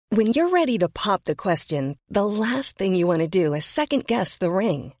When you're ready to pop the question, the last thing you want to do is second-guess the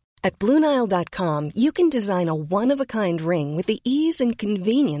ring. At BlueNile.com, you can design a one-of-a-kind ring with the ease and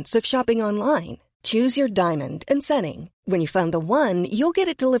convenience of shopping online. Choose your diamond and setting. When you find the one, you'll get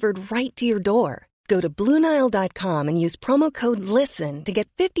it delivered right to your door. Go to BlueNile.com and use promo code LISTEN to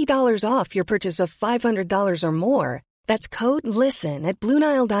get $50 off your purchase of $500 or more. That's code LISTEN at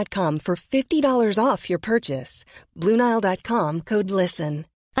BlueNile.com for $50 off your purchase. BlueNile.com, code LISTEN.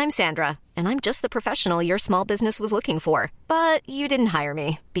 I'm Sandra, and I'm just the professional your small business was looking for. But you didn't hire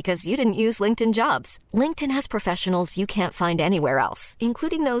me because you didn't use LinkedIn Jobs. LinkedIn has professionals you can't find anywhere else,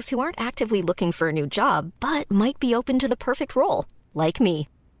 including those who aren't actively looking for a new job, but might be open to the perfect role, like me.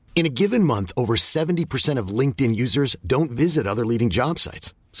 In a given month, over 70% of LinkedIn users don't visit other leading job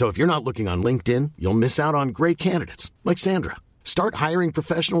sites. So if you're not looking on LinkedIn, you'll miss out on great candidates like Sandra. Start hiring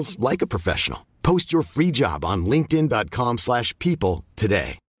professionals like a professional. Post your free job on linkedin.com/people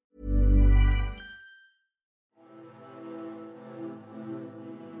today.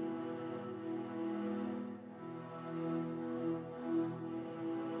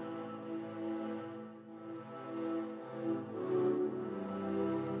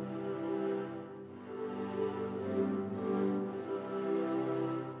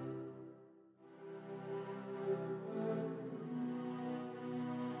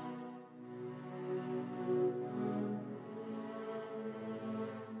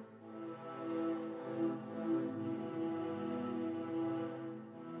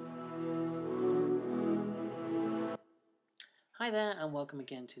 Hi there, and welcome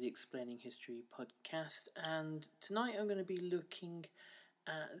again to the Explaining History podcast. And tonight I'm going to be looking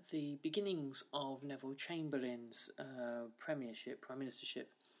at the beginnings of Neville Chamberlain's prime ministership,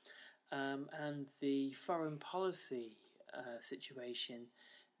 and the foreign policy situation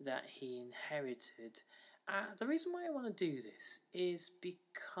that he inherited. The reason why I want to do this is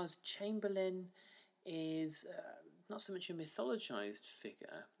because Chamberlain is not so much a mythologized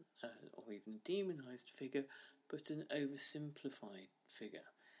figure or even a demonized figure, but an oversimplified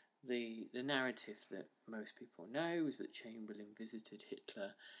figure. The narrative that most people know is that Chamberlain visited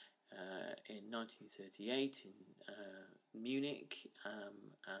Hitler in 1938 in Munich,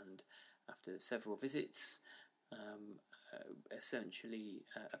 and after several visits, essentially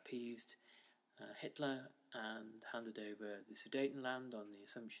appeased Hitler and handed over the Sudetenland on the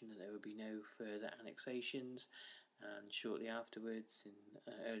assumption that there would be no further annexations. And shortly afterwards,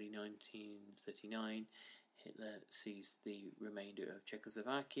 in early 1939, Hitler seized the remainder of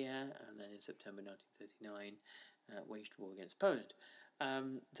Czechoslovakia, and then in September 1939 waged war against Poland,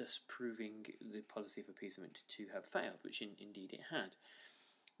 thus proving the policy of appeasement to have failed, which indeed it had.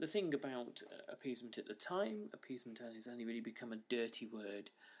 The thing about appeasement at the time, appeasement has only really become a dirty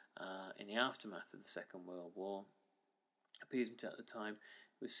word in the aftermath of the Second World War. Appeasement at the time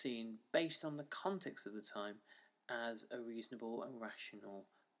was seen, based on the context of the time, as a reasonable and rational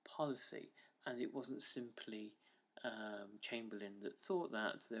policy. And it wasn't simply Chamberlain that thought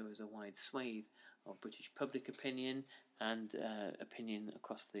that. There was a wide swathe of British public opinion and opinion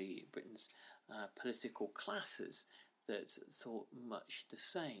across Britain's political classes that thought much the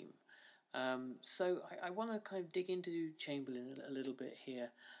same. So I want to kind of dig into Chamberlain a little bit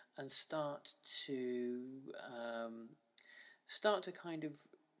here and start to kind of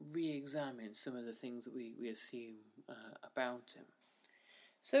re-examine some of the things that we assume about him.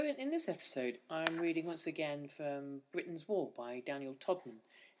 So in this episode, I'm reading once again from Britain's War by Daniel Todman,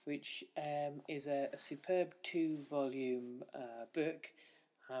 which is a superb 2-volume book.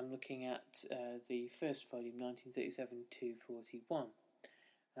 I'm looking at the first volume, 1937-41.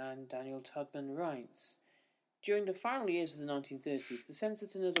 And Daniel Todman writes, "During the final years of the 1930s, the sense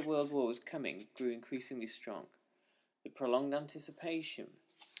that another world war was coming grew increasingly strong. The prolonged anticipation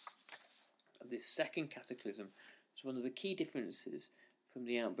of this second cataclysm was one of the key differences from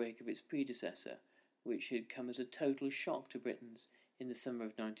the outbreak of its predecessor, which had come as a total shock to Britons in the summer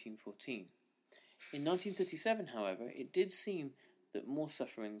of 1914. In 1937, however, it did seem that more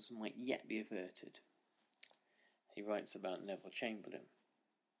sufferings might yet be averted." He writes about Neville Chamberlain.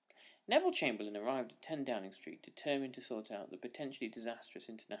 Neville Chamberlain arrived at 10 Downing Street, determined to sort out the potentially disastrous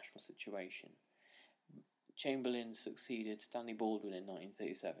international situation. Chamberlain succeeded Stanley Baldwin in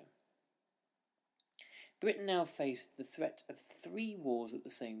 1937. Britain now faced the threat of 3 wars at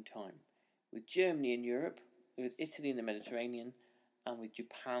the same time, with Germany in Europe, with Italy in the Mediterranean, and with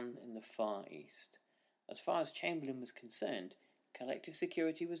Japan in the Far East. As far as Chamberlain was concerned, collective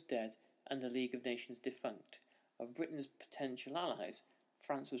security was dead and the League of Nations defunct. Of Britain's potential allies,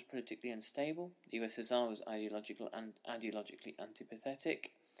 France was politically unstable, the USSR was ideologically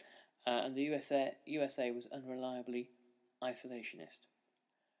antipathetic, and the USA was unreliably isolationist.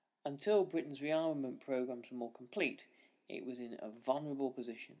 Until Britain's rearmament programmes were more complete, it was in a vulnerable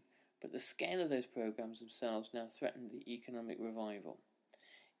position, but the scale of those programmes themselves now threatened the economic revival.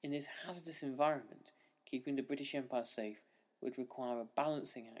 In this hazardous environment, keeping the British Empire safe would require a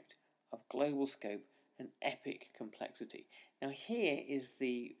balancing act of global scope and epic complexity. Now here is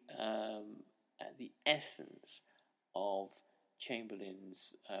the essence of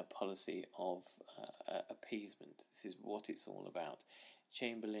Chamberlain's policy of appeasement. This is what it's all about.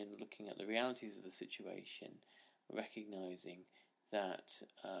 Chamberlain looking at the realities of the situation, recognising that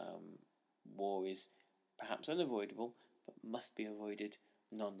war is perhaps unavoidable, but must be avoided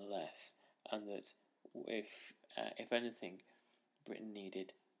nonetheless, and that if anything, Britain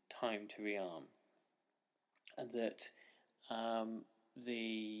needed time to rearm, and that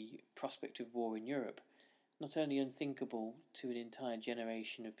the prospect of war in Europe, not only unthinkable to an entire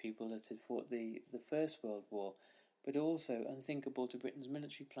generation of people that had fought the First World War, but also unthinkable to Britain's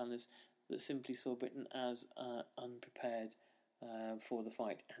military planners that simply saw Britain as unprepared for the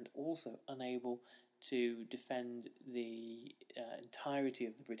fight, and also unable to defend the entirety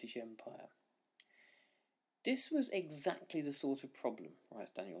of the British Empire. This was exactly the sort of problem, writes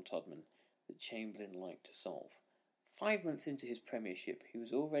Daniel Todman, that Chamberlain liked to solve. 5 months into his premiership, he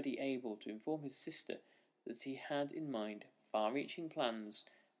was already able to inform his sister that he had in mind far-reaching plans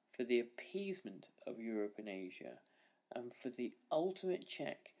for the appeasement of Europe and Asia, and for the ultimate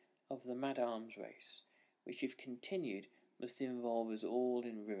check of the mad arms race, which if continued must involve us all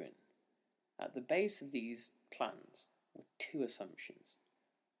in ruin. At the base of these plans were two assumptions.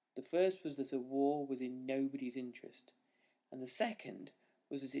 The first was that a war was in nobody's interest, and the second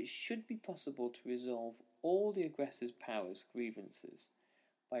was that it should be possible to resolve all the aggressor's powers' grievances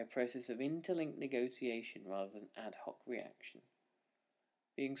by a process of interlinked negotiation rather than ad hoc reaction.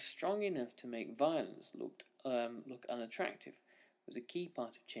 Being strong enough to make violence look unattractive was a key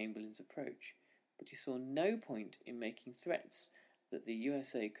part of Chamberlain's approach, but he saw no point in making threats that the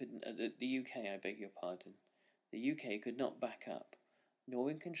UK could not back up, nor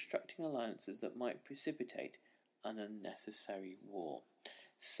in constructing alliances that might precipitate an unnecessary war.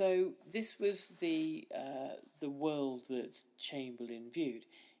 So this was the world that Chamberlain viewed.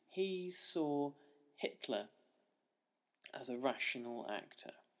 He saw Hitler as a rational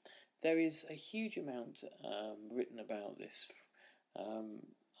actor. There is a huge amount written about this.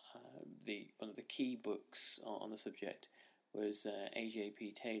 One of the key books on the subject was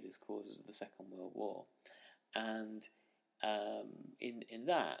A.J.P. Taylor's Causes of the Second World War, and in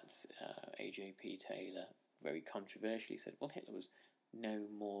that, A.J.P. Taylor very controversially said, well, Hitler was no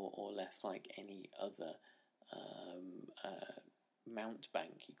more or less like any other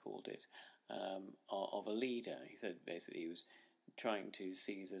mountebank, he called it, of a leader. He said basically he was trying to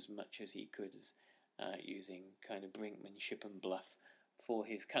seize as much as he could, using kind of brinkmanship and bluff for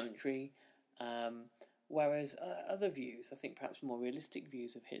his country, whereas other views, I think perhaps more realistic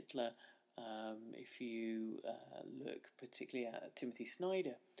views of Hitler, if you look particularly at Timothy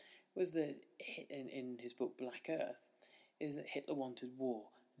Snyder, was that in his book Black Earth, is that Hitler wanted war.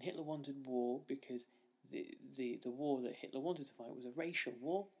 And Hitler wanted war because the war that Hitler wanted to fight was a racial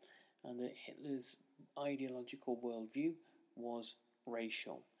war, and that Hitler's ideological worldview was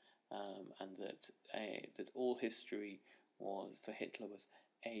racial, and that all history for Hitler was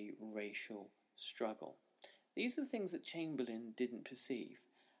a racial struggle. These are the things that Chamberlain didn't perceive,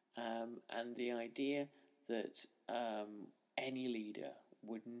 and the idea that any leader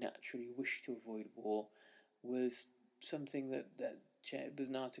would naturally wish to avoid war was something that was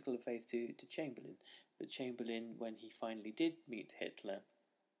an article of faith to Chamberlain. But Chamberlain, when he finally did meet Hitler,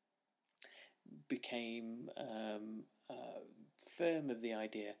 became firm of the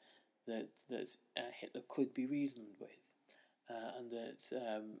idea that Hitler could be reasoned with, and that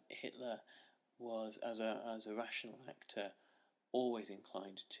Hitler was, as a rational actor, always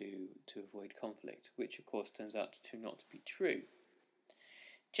inclined to avoid conflict, which of course turns out to not be true.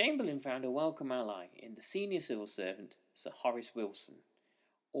 Chamberlain found a welcome ally in the senior civil servant Sir Horace Wilson,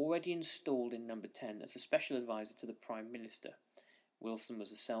 already installed in Number 10 as a special advisor to the Prime Minister. Wilson was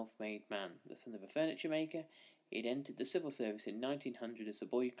a self-made man. The son of a furniture maker, he had entered the civil service in 1900 as a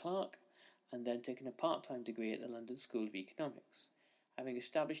boy clerk, and then taken a part-time degree at the London School of Economics. Having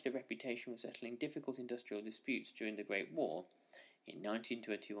established a reputation for settling difficult industrial disputes during the Great War, in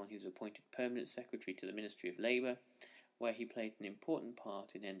 1921 he was appointed permanent secretary to the Ministry of Labour, where he played an important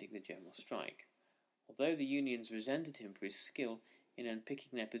part in ending the general strike. Although the unions resented him for his skill in unpicking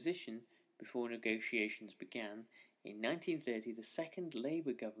their position before negotiations began, in 1930 the second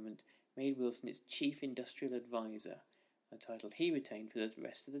Labour government made Wilson its chief industrial advisor, a title he retained for the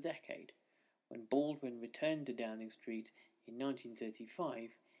rest of the decade. When Baldwin returned to Downing Street in 1935,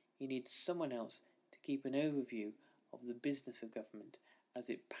 he needed someone else to keep an overview of the business of government as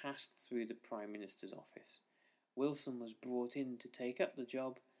it passed through the Prime Minister's office. Wilson was brought in to take up the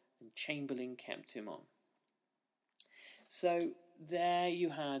job, and Chamberlain kept him on. So there you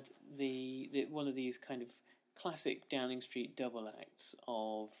had the one of these kind of classic Downing Street double acts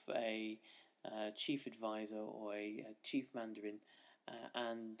of a chief advisor or a chief mandarin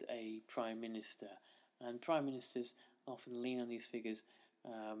and a prime minister. And prime ministers often lean on these figures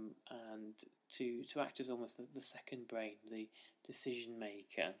and to act as almost the second brain, the decision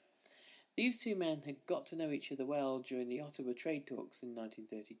maker. These two men had got to know each other well during the Ottawa trade talks in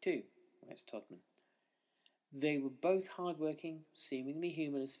 1932, writes Todman. They were both hard-working, seemingly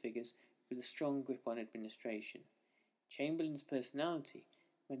humorless figures with a strong grip on administration. Chamberlain's personality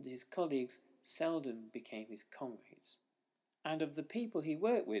meant that his colleagues seldom became his comrades. And of the people he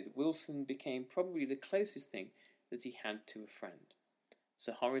worked with, Wilson became probably the closest thing that he had to a friend.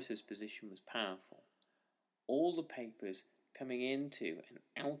 Sir Horace's position was powerful. All the papers coming into and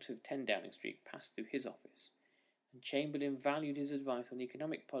out of 10 Downing Street passed through his office, and Chamberlain valued his advice on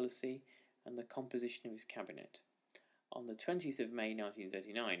economic policy and the composition of his cabinet. On the 20th of May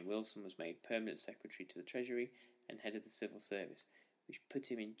 1939, Wilson was made Permanent Secretary to the Treasury and Head of the Civil Service, which put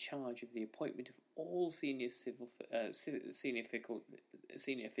him in charge of the appointment of all senior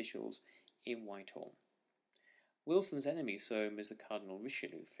officials in Whitehall. Wilson's enemies saw him as a Cardinal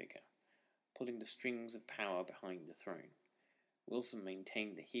Richelieu figure, pulling the strings of power behind the throne. Wilson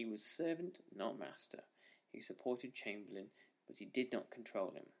maintained that he was servant, not master. He supported Chamberlain, but he did not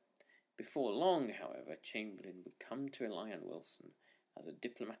control him. Before long, however, Chamberlain would come to rely on Wilson as a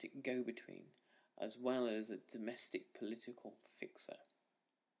diplomatic go-between, as well as a domestic political fixer.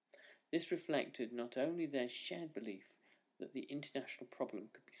 This reflected not only their shared belief that the international problem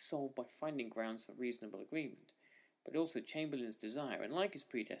could be solved by finding grounds for reasonable agreement, but also Chamberlain's desire, unlike his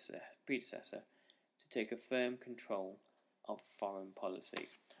predecessor, to take a firm control of foreign policy.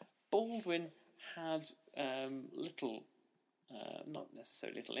 Baldwin had not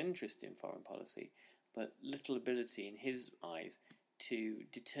necessarily little interest in foreign policy, but little ability in his eyes to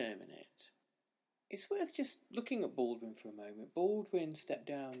determine it. It's worth just looking at Baldwin for a moment. Baldwin stepped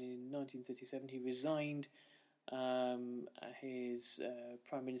down in 1937. He resigned his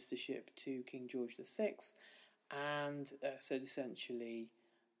prime ministership to King George VI, and said essentially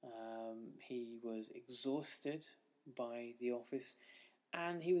he was exhausted by the office,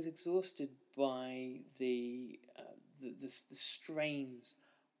 and he was exhausted by the strains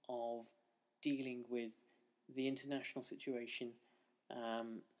of dealing with the international situation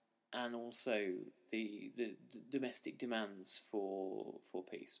and also the domestic demands for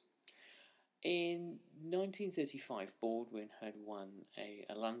peace. In 1935, Baldwin had won a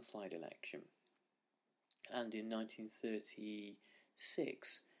landslide election, and in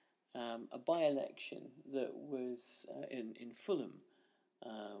 1936, a by-election that was in Fulham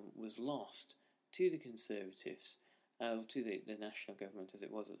was lost to the Conservatives, to the national government as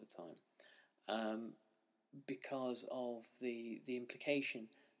it was at the time, because of the implication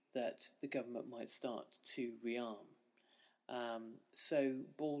that the government might start to rearm. So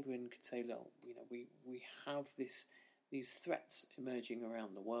Baldwin could say, look, we have these threats emerging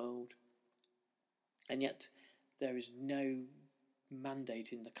around the world, and yet there is no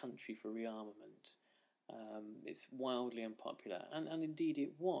mandate in the country for rearmament. It's wildly unpopular, and indeed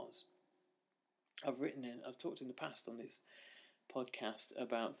it was. I've talked in the past on this podcast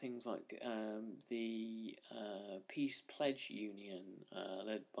about things like the Peace Pledge Union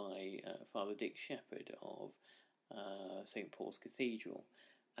led by Father Dick Shepherd of St. Paul's Cathedral,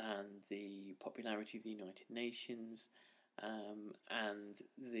 and the popularity of the United Nations, and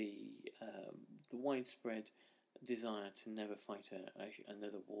the widespread desire to never fight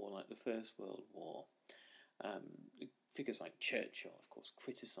another war like the First World War. Figures like Churchill, of course,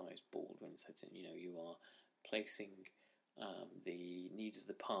 criticised Baldwin, said that you are placing the needs of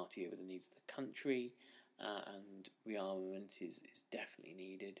the party over the needs of the country, and rearmament is definitely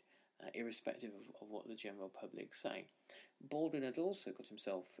needed, irrespective of what the general public say. Baldwin had also got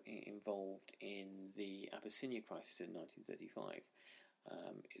himself involved in the Abyssinia crisis in 1935,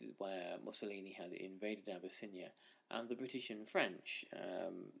 where Mussolini had invaded Abyssinia, and the British and French,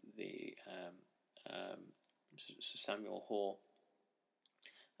 Sir Samuel Hoare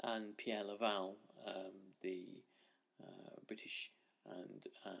and Pierre Laval, the British and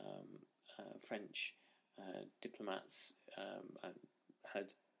French diplomats,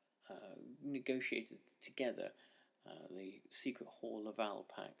 had negotiated together the secret Hoare-Laval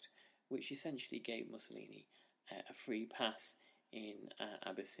Pact, which essentially gave Mussolini a free pass in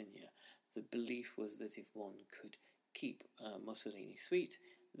Abyssinia. The belief was that if one could keep Mussolini sweet,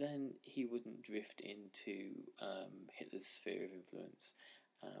 then he wouldn't drift into Hitler's sphere of influence.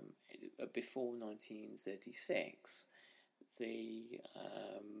 Before 1936,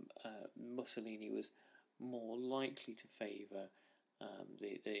 Mussolini was more likely to favour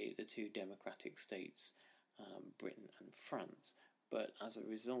the two democratic states, Britain and France. But as a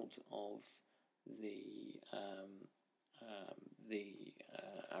result of the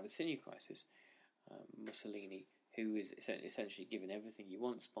Abyssinia crisis, Mussolini, who is essentially given everything he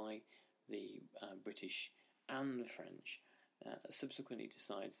wants by the British and the French, subsequently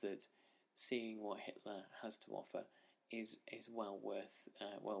decides that seeing what Hitler has to offer is well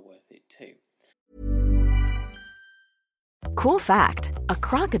worth it too. Cool fact, a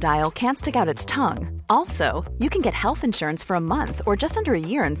crocodile can't stick out its tongue. Also, you can get health insurance for a month or just under a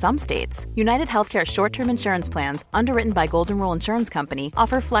year in some states. United Healthcare short-term insurance plans, underwritten by Golden Rule Insurance Company,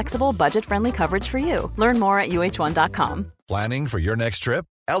 offer flexible, budget-friendly coverage for you. Learn more at uh1.com. Planning for your next trip?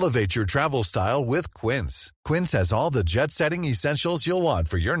 Elevate your travel style with Quince. Quince has all the jet-setting essentials you'll want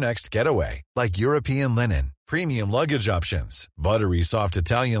for your next getaway, like European linen, premium luggage options, buttery soft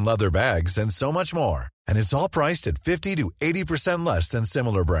Italian leather bags, and so much more. And it's all priced at 50 to 80% less than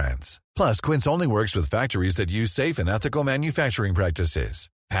similar brands. Plus, Quince only works with factories that use safe and ethical manufacturing practices.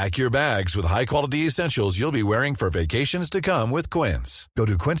 Pack your bags with high-quality essentials you'll be wearing for vacations to come with Quince. Go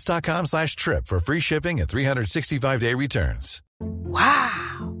to quince.com/trip for free shipping and 365-day returns.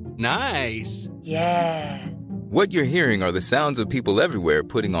 Wow. Nice. Yeah. What you're hearing are the sounds of people everywhere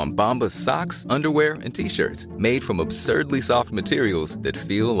putting on Bombas socks, underwear, and T-shirts made from absurdly soft materials that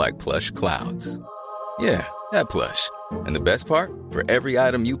feel like plush clouds. Yeah, that plush. And the best part? For every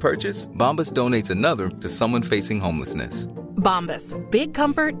item you purchase, Bombas donates another to someone facing homelessness. Bombas. Big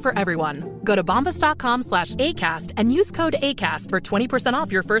comfort for everyone. Go to bombas.com/ACAST and use code ACAST for 20%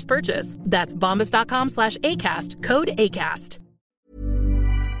 off your first purchase. That's bombas.com/ACAST, code ACAST.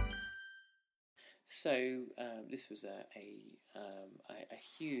 So this was a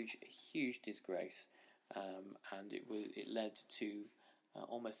huge disgrace, and it led to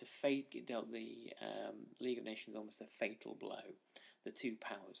almost a fate. It dealt the League of Nations almost a fatal blow. The two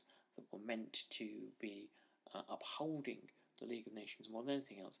powers that were meant to be upholding the League of Nations more than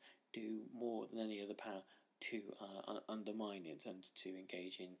anything else do more than any other power to undermine it and to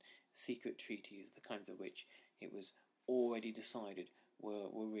engage in secret treaties, the kinds of which it was already decided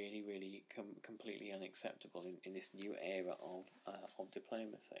were really completely unacceptable in this new era of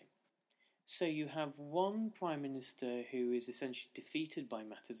diplomacy. So you have one Prime Minister who is essentially defeated by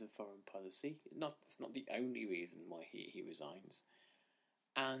matters of foreign policy. That's not the only reason why he resigns.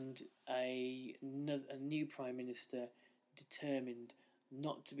 And a new Prime Minister determined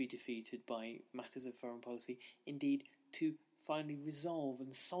not to be defeated by matters of foreign policy, indeed to finally resolve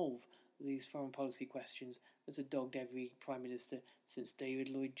and solve these foreign policy questions that had dogged every Prime Minister since David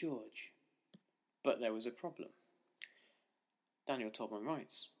Lloyd George. But there was a problem. Daniel Tolman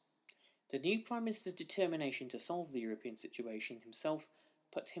writes, "The new Prime Minister's determination to solve the European situation himself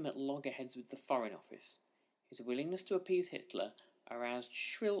put him at loggerheads with the Foreign Office. His willingness to appease Hitler aroused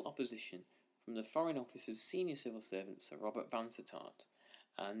shrill opposition from the Foreign Office's senior civil servant, Sir Robert Vansittart,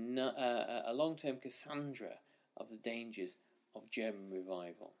 a long-term Cassandra of the dangers of German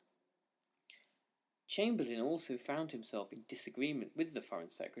revival. Chamberlain also found himself in disagreement with the Foreign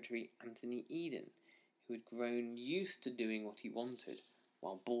Secretary, Anthony Eden, who had grown used to doing what he wanted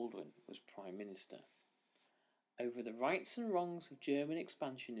while Baldwin was Prime Minister. Over the rights and wrongs of German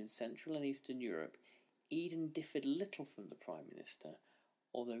expansion in Central and Eastern Europe, Eden differed little from the Prime Minister,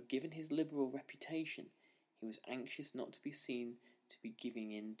 although given his liberal reputation, he was anxious not to be seen to be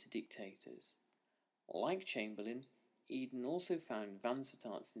giving in to dictators. Like Chamberlain, Eden also found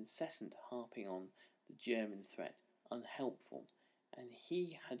Vansittart's incessant harping on the German threat unhelpful, and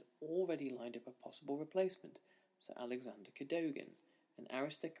he had already lined up a possible replacement, Sir Alexander Cadogan, an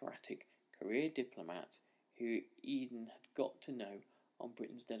aristocratic career diplomat who Eden had got to know on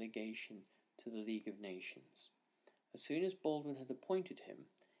Britain's delegation to the League of Nations. As soon as Baldwin had appointed him,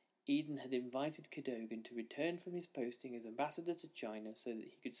 Eden had invited Cadogan to return from his posting as ambassador to China so that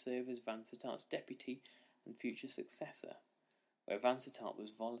he could serve as Vansittart's deputy and future successor. Where Vansittart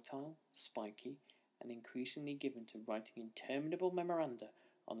was volatile, spiky, and increasingly given to writing interminable memoranda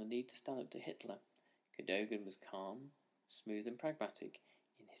on the need to stand up to Hitler, Cadogan was calm, smooth and pragmatic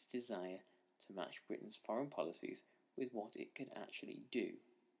in his desire to match Britain's foreign policies with what it could actually do.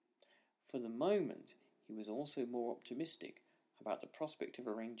 For the moment, he was also more optimistic about the prospect of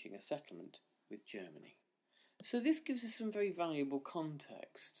arranging a settlement with Germany. So this gives us some very valuable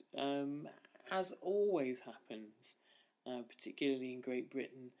context. As always happens, particularly in Great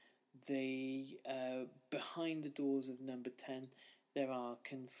Britain, behind the doors of Number 10, there are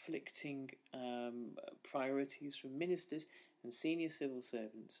conflicting priorities from ministers and senior civil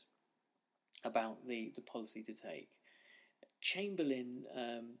servants about the policy to take. Chamberlain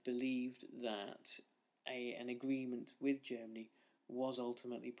believed that an agreement with Germany was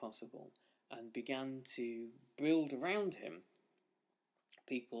ultimately possible, and began to build around him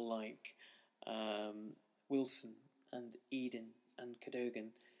people like Wilson and Eden and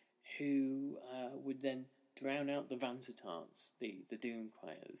Cadogan, who would then drown out the Vansittants, the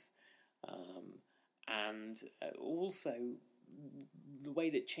Doomcriers, and also the way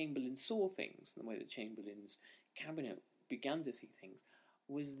that Chamberlain saw things, the way that Chamberlain's cabinet began to see things,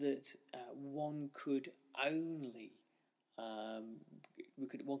 was that one could only have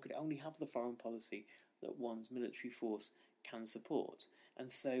the foreign policy that one's military force can support,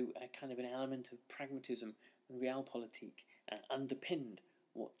 and so a kind of an element of pragmatism and realpolitik underpinned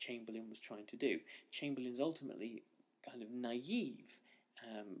what Chamberlain was trying to do. Chamberlain's ultimately kind of naive.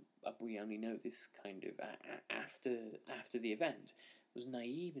 We only know this kind of after the event, was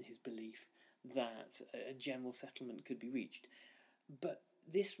naive in his belief that a general settlement could be reached. But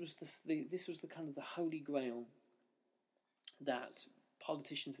this was the kind of the holy grail that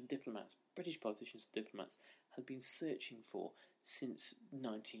politicians and diplomats, British politicians and diplomats, had been searching for since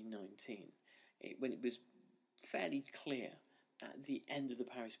 1919, when it was fairly clear at the end of the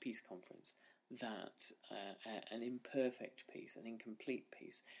Paris Peace Conference that an imperfect peace, an incomplete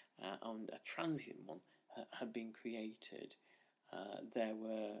peace, and a transient one had been created. There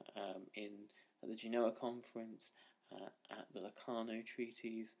were at the Genoa Conference, at the Locarno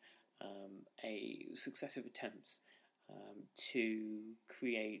treaties, successive attempts to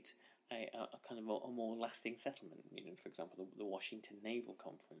create a kind of a more lasting settlement. For example, the Washington Naval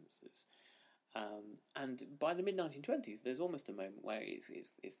Conferences. And by the mid-1920s, there's almost a moment where it's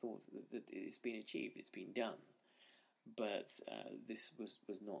thought that it's been achieved, it's been done, but this was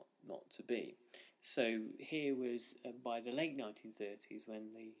not to be. So here was, by the late 1930s,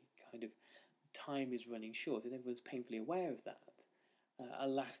 when the kind of time is running short, and everyone's painfully aware of that, a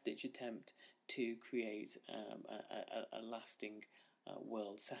last-ditch attempt to create a lasting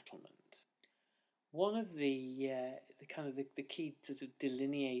world settlement. One of the key sort of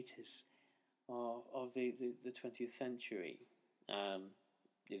delineators of the 20th century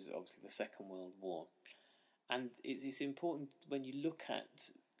is obviously the Second World War, and it's important when you look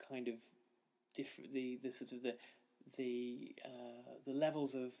at kind of the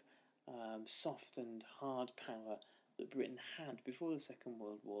levels of soft and hard power that Britain had before the Second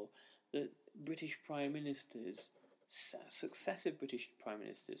World War, that British Prime Ministers, successive British Prime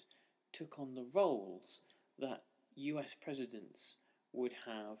Ministers, took on the roles that US presidents would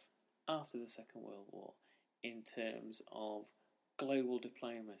have after the Second World War in terms of global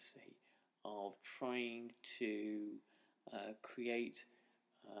diplomacy, of trying to create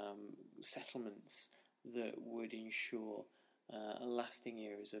settlements that would ensure lasting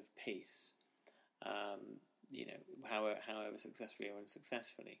eras of peace, however successfully or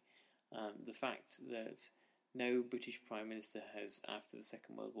unsuccessfully. The fact that no British Prime Minister has, after the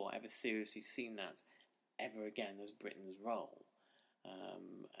Second World War, ever seriously seen that ever again as Britain's role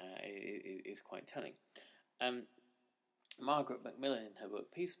is quite telling. Margaret Macmillan, in her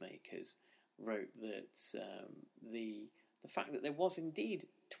book Peacemakers, wrote that the fact that there was indeed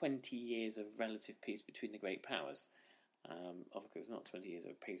 20 years of relative peace between the great powers, of course not 20 years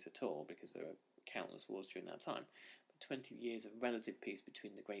of peace at all, because there were countless wars during that time, but 20 years of relative peace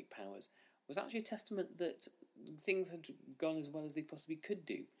between the great powers was actually a testament that things had gone as well as they possibly could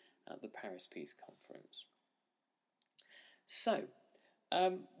do at the Paris Peace Conference. So,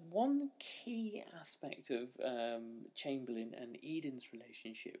 one key aspect of Chamberlain and Eden's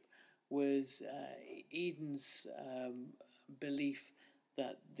relationship was Eden's belief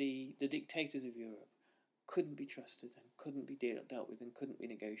that the dictators of Europe couldn't be trusted and couldn't be dealt with and couldn't be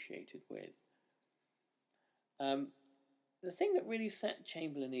negotiated with. The thing that really set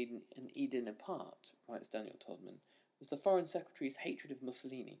Chamberlain and Eden apart, writes Daniel Todman, was the Foreign Secretary's hatred of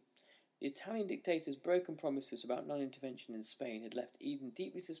Mussolini. The Italian dictator's broken promises about non-intervention in Spain had left Eden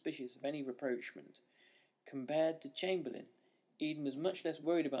deeply suspicious of any rapprochement. Compared to Chamberlain, Eden was much less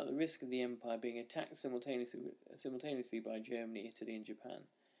worried about the risk of the empire being attacked simultaneously by Germany, Italy and Japan.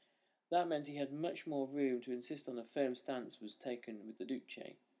 That meant he had much more room to insist on a firm stance was taken with the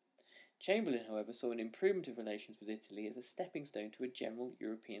Duce. Chamberlain, however, saw an improvement of relations with Italy as a stepping stone to a general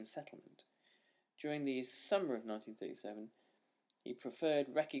European settlement. During the summer of 1937, he preferred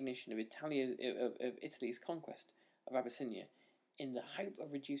recognition of Italy's conquest of Abyssinia in the hope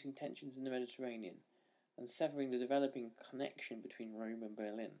of reducing tensions in the Mediterranean and severing the developing connection between Rome and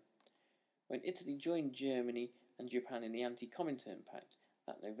Berlin. When Italy joined Germany and Japan in the Anti-Comintern Pact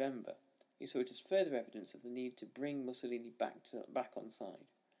that November. He saw it as further evidence of the need to bring Mussolini back on side.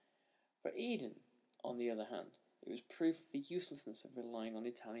 For Eden, on the other hand, it was proof of the uselessness of relying on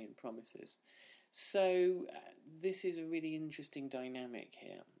Italian promises. So this is a really interesting dynamic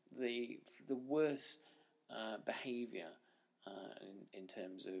here. The worse behaviour in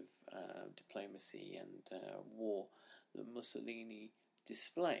terms of diplomacy and war that Mussolini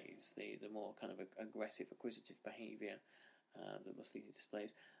displays, the more kind of aggressive, acquisitive behaviour that Mussolini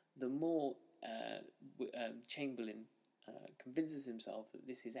displays, the more Chamberlain convinces himself that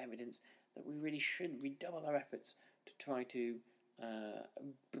this is evidence that we really should redouble our efforts to try to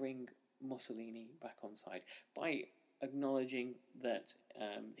bring Mussolini back on side by acknowledging that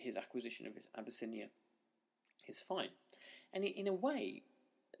his acquisition of Abyssinia is fine. And in a way,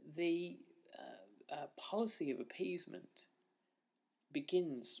 the policy of appeasement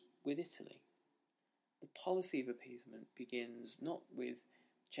begins with Italy. The policy of appeasement begins not with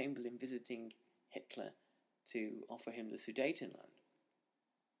Chamberlain visiting Hitler to offer him the Sudetenland.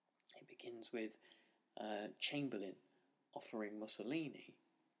 It begins with Chamberlain offering Mussolini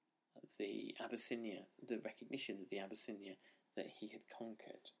the Abyssinia, the recognition of the Abyssinia that he had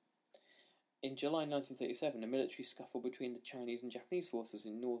conquered. In July 1937, a military scuffle between the Chinese and Japanese forces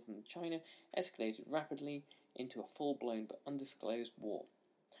in northern China escalated rapidly into a full-blown but undisclosed war.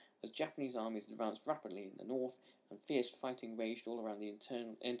 As Japanese armies advanced rapidly in the north and fierce fighting raged all around the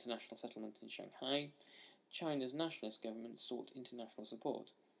international settlement in Shanghai, China's nationalist government sought international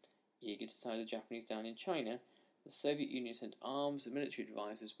support. Eager to tie the Japanese down in China, the Soviet Union sent arms and military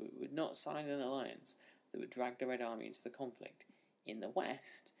advisors but would not sign an alliance that would drag the Red Army into the conflict. In the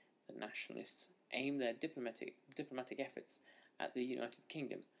West, the nationalists aimed their diplomatic efforts at the United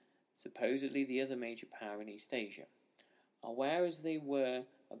Kingdom, supposedly the other major power in East Asia. Aware as they were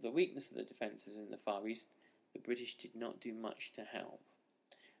of the weakness of the defences in the Far East, the British did not do much to help.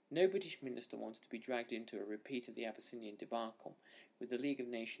 No British minister wanted to be dragged into a repeat of the Abyssinian debacle, with the League of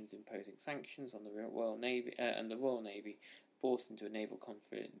Nations imposing sanctions on the Royal Navy and the Royal Navy forced into a naval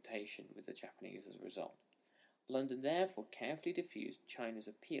confrontation with the Japanese as a result. London therefore carefully diffused China's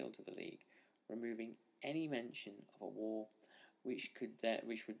appeal to the League, removing any mention of a war which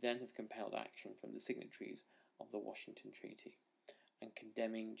would then have compelled action from the signatories of the Washington Treaty, and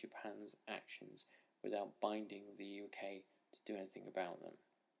condemning Japan's actions without binding the UK to do anything about them.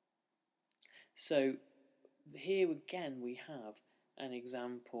 So here again we have an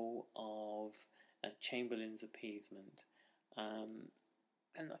example of Chamberlain's appeasement, and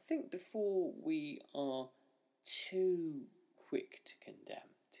I think before we are too quick to condemn,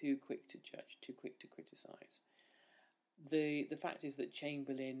 too quick to judge, too quick to criticise, the fact is that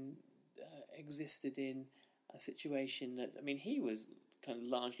Chamberlain existed in a situation that, I mean, he was kind of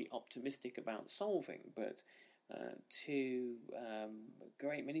largely optimistic about solving, but to a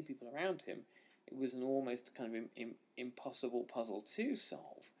great many people around him, it was an almost kind of impossible puzzle to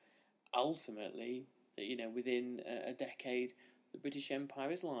solve. Ultimately, within a decade, the British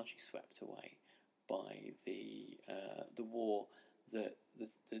Empire is largely swept away by the war that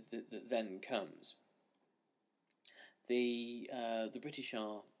then comes. The British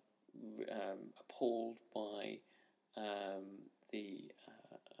are appalled by the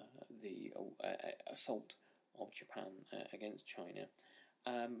assault of Japan against China,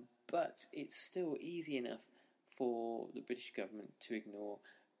 but it's still easy enough for the British government to ignore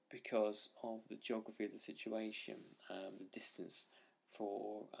because of the geography of the situation, the distance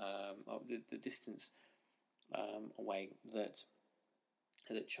the distance away that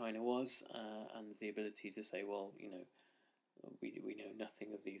China was, and the ability to say, well, we know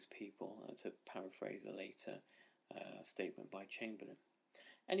nothing of these people, to paraphrase a later statement by Chamberlain.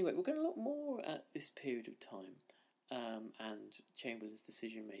 Anyway, we're going to look more at this period of time and Chamberlain's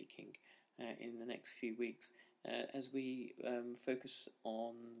decision making in the next few weeks as we focus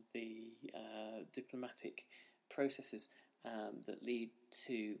on the diplomatic processes that lead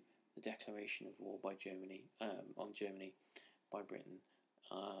to the declaration of war by Germany on Germany by Britain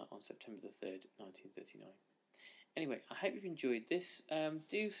on September the 3rd, 1939. Anyway, I hope you've enjoyed this.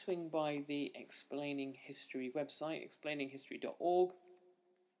 Do swing by the Explaining History website, explaininghistory.org.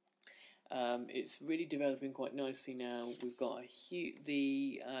 It's really developing quite nicely now. We've got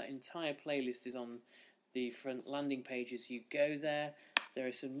the entire playlist is on the front landing page as you go there. There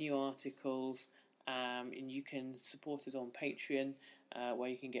are some new articles, and you can support us on Patreon, where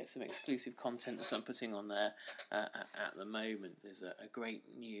you can get some exclusive content that I'm putting on there at the moment. There's a great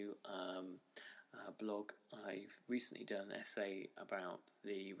new blog. I've recently done an essay about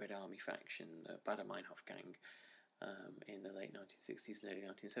the Red Army faction, the Baader-Meinhof gang, in the late 1960s and early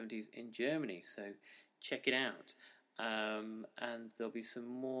 1970s in Germany. So check it out. And there'll be some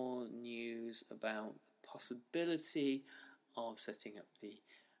more news about the possibility of setting up the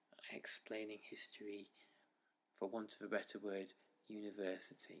Explaining History, for want of a better word,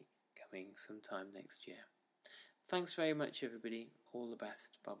 University, coming sometime next year. Thanks very much, everybody. All the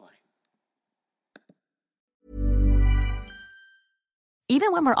best. Bye-bye.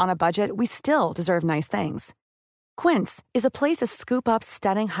 Even when we're on a budget, we still deserve nice things. Quince is a place to scoop up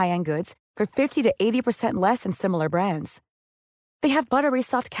stunning high-end goods for 50 to 80% less than similar brands. They have buttery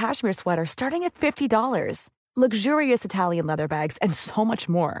soft cashmere sweaters starting at $50, luxurious Italian leather bags, and so much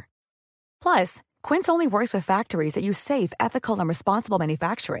more. Plus, Quince only works with factories that use safe, ethical, and responsible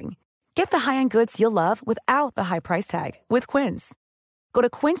manufacturing. Get the high-end goods you'll love without the high price tag with Quince. Go to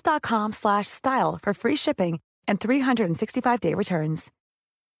quince.com/style for free shipping and 365-day returns.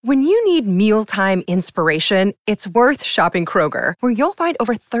 When you need mealtime inspiration, it's worth shopping Kroger, where you'll find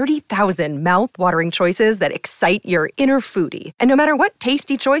over 30,000 mouth-watering choices that excite your inner foodie. And no matter what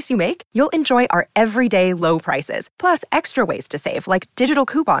tasty choice you make, you'll enjoy our everyday low prices, plus extra ways to save, like digital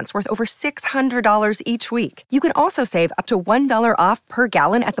coupons worth over $600 each week. You can also save up to $1 off per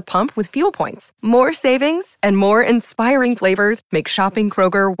gallon at the pump with fuel points. More savings and more inspiring flavors make shopping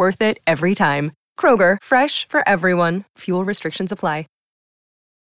Kroger worth it every time. Kroger, fresh for everyone. Fuel restrictions apply.